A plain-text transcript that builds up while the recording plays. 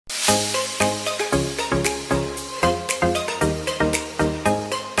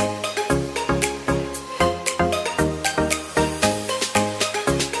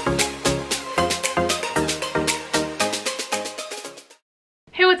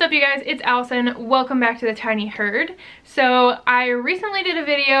What's up, you guys? It's Allison. Welcome back to the Tiny Herd. So I recently did a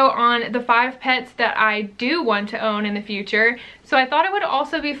video on the 5 pets that I do want to own in the future. So I thought it would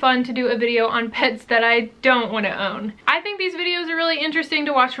also be fun to do a video on pets that I don't want to own. I think these videos are really interesting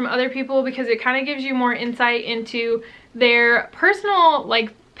to watch from other people because it kind of gives you more insight into their personal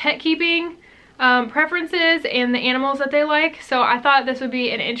pet keeping preferences and the animals that they like. So I thought this would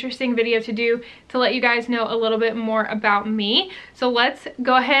be an interesting video to do to let you guys know a little bit more about me. So let's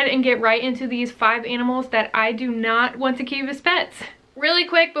go ahead and get right into these 5 animals that I do not want to keep as pets. Really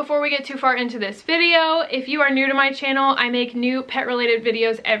quick before we get too far into this video, if you are new to my channel, I make new pet related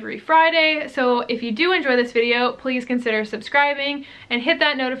videos every Friday. So if you do enjoy this video, please consider subscribing and hit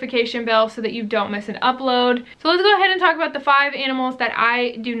that notification bell so that you don't miss an upload. So let's go ahead and talk about the 5 animals that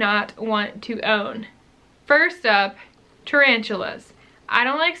I do not want to own. First up, tarantulas. I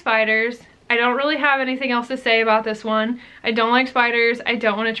don't like spiders. I don't really have anything else to say about this one. I don't like spiders. I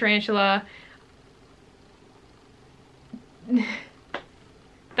don't want a tarantula.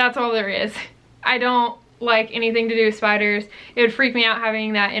 That's all there is. I don't like anything to do with spiders. It would freak me out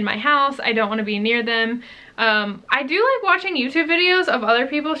having that in my house. I don't want to be near them. I do like watching YouTube videos of other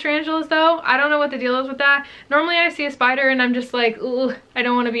people's tarantulas though. I don't know what the deal is with that. Normally I see a spider and I'm just like, ugh, I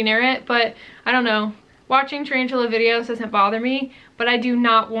don't want to be near it, but I don't know. Watching tarantula videos doesn't bother me, but I do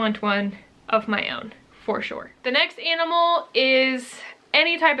not want one of my own, for sure. The next animal is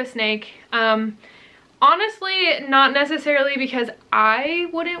any type of snake. Honestly, not necessarily because I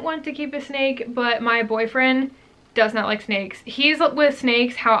wouldn't want to keep a snake, but my boyfriend does not like snakes. He's with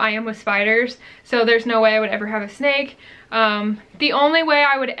snakes how I am with spiders, so there's no way I would ever have a snake. The only way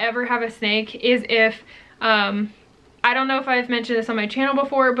I would ever have a snake is if, I don't know if I've mentioned this on my channel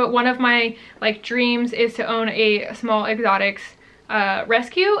before, but one of my dreams is to own a small exotics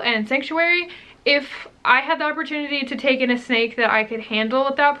rescue and sanctuary. If I had the opportunity to take in a snake that I could handle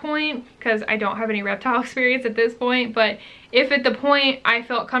at that point, because I don't have any reptile experience at this point, but if at the point I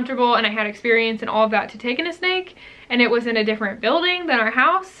felt comfortable and I had experience and all of that to take in a snake, and it was in a different building than our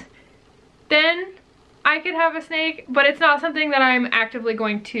house, then I could have a snake, but it's not something that I'm actively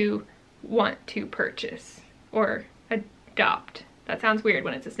going to want to purchase or adopt. That sounds weird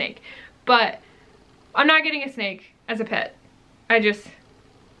when it's a snake, but I'm not getting a snake as a pet.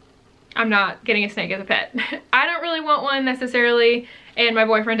 I'm not getting a snake as a pet. I don't really want one necessarily, and my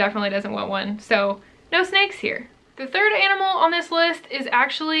boyfriend definitely doesn't want one, so no snakes here. The third animal on this list is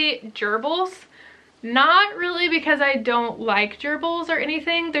actually gerbils. Not really because I don't like gerbils or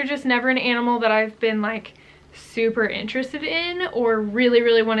anything, they're just never an animal that I've been super interested in or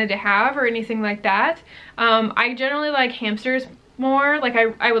really wanted to have or anything like that. I generally like hamsters more.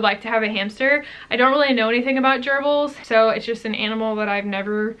 I would like to have a hamster. I don't really know anything about gerbils, so it's just an animal that I've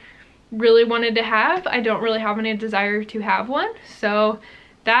never really wanted to have. I don't really have any desire to have one, so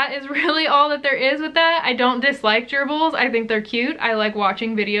that is really all that there is with that. I don't dislike gerbils. I think they're cute. I like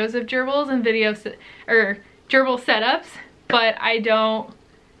watching videos of gerbils and gerbil setups, but I don't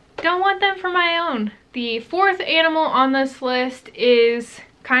want them for my own. The 4th animal on this list is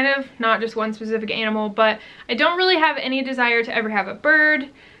kind of not just one specific animal, but I don't really have any desire to ever have a bird.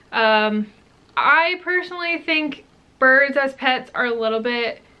 I personally think birds as pets are a little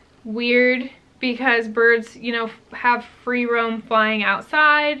bit weird because birds, you know, have free roam flying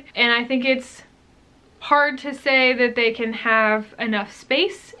outside, and I think it's hard to say that they can have enough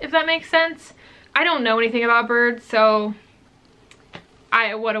space, if that makes sense. I don't know anything about birds, so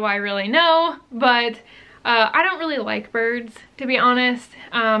what do I really know? But I don't really like birds, to be honest.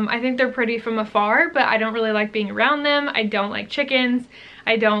 I think they're pretty from afar, but I don't really like being around them. I don't like chickens.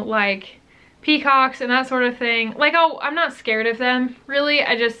 I don't like peacocks and that sort of thing. I'm not scared of them, really.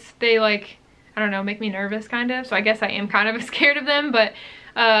 They I don't know, make me nervous kind of. So I guess I am kind of scared of them, but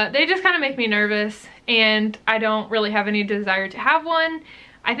they just kind of make me nervous, and I don't really have any desire to have one.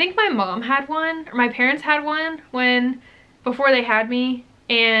 I think my mom had one, or my parents had one before they had me,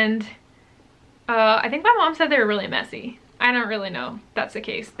 and I think my mom said they were really messy. I don't really know if that's the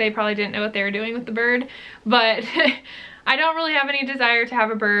case. They probably didn't know what they were doing with the bird, but I don't really have any desire to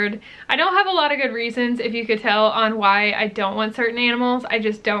have a bird. I don't have a lot of good reasons, if you could tell, on why I don't want certain animals. I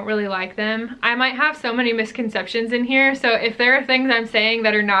just don't really like them. I might have so many misconceptions in here, so if there are things I'm saying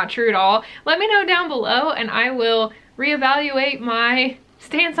that are not true at all, let me know down below and I will reevaluate my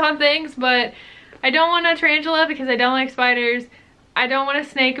stance on things. But I don't want a tarantula because I don't like spiders. I don't want a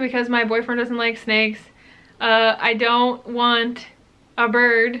snake because my boyfriend doesn't like snakes. I don't want a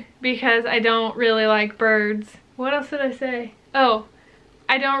bird because I don't really like birds. What else did I say? Oh,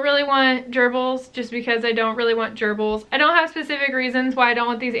 I don't really want gerbils just because I don't really want gerbils. I don't have specific reasons why I don't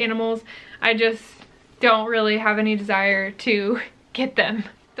want these animals. I just don't really have any desire to get them.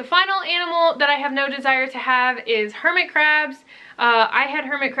 The final animal that I have no desire to have is hermit crabs. I had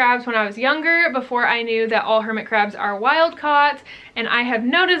hermit crabs when I was younger, before I knew that all hermit crabs are wild caught, and I have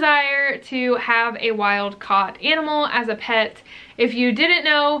no desire to have a wild caught animal as a pet. If you didn't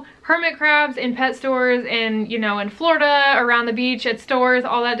know, hermit crabs in pet stores and, you know, in Florida, around the beach, at stores,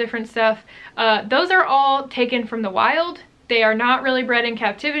 all that different stuff, those are all taken from the wild. They are not really bred in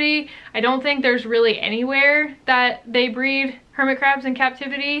captivity. I don't think there's really anywhere that they breed hermit crabs in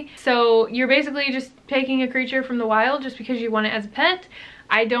captivity. So you're basically just taking a creature from the wild just because you want it as a pet.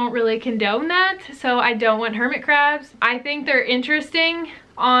 I don't really condone that, so I don't want hermit crabs. I think they're interesting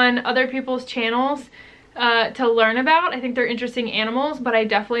on other people's channels to learn about. I think they're interesting animals, but I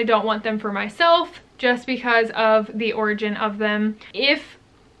definitely don't want them for myself just because of the origin of them. If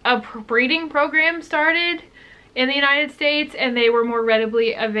a breeding program started in the United States and they were more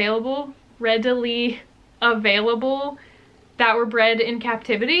readily available that were bred in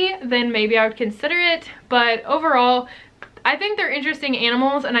captivity, then maybe I would consider it. But overall, I think they're interesting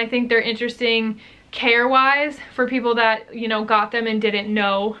animals, and I think they're interesting care-wise for people that, you know, got them and didn't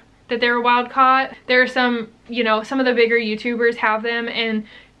know that they were wild caught. There are some, you know, some of the bigger YouTubers have them and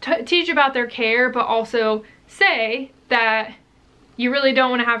teach about their care, but also say that you really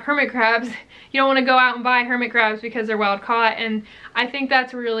don't want to have hermit crabs. You don't want to go out and buy hermit crabs because they're wild caught, and I think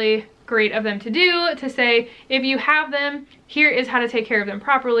that's really great of them to do, to say, if you have them, here is how to take care of them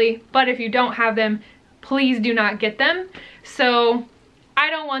properly, but if you don't have them, please do not get them. So I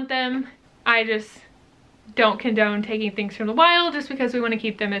don't want them. I just don't condone taking things from the wild just because we want to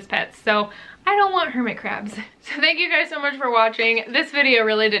keep them as pets. So I don't want hermit crabs. So thank you guys so much for watching. This video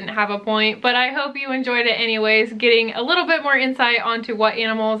really didn't have a point, but I hope you enjoyed it anyways, getting a little bit more insight onto what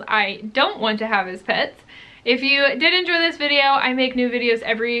animals I don't want to have as pets. If you did enjoy this video, I make new videos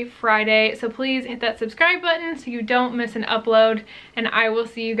every Friday, so please hit that subscribe button so you don't miss an upload, and I will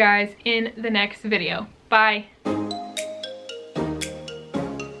see you guys in the next video. Bye.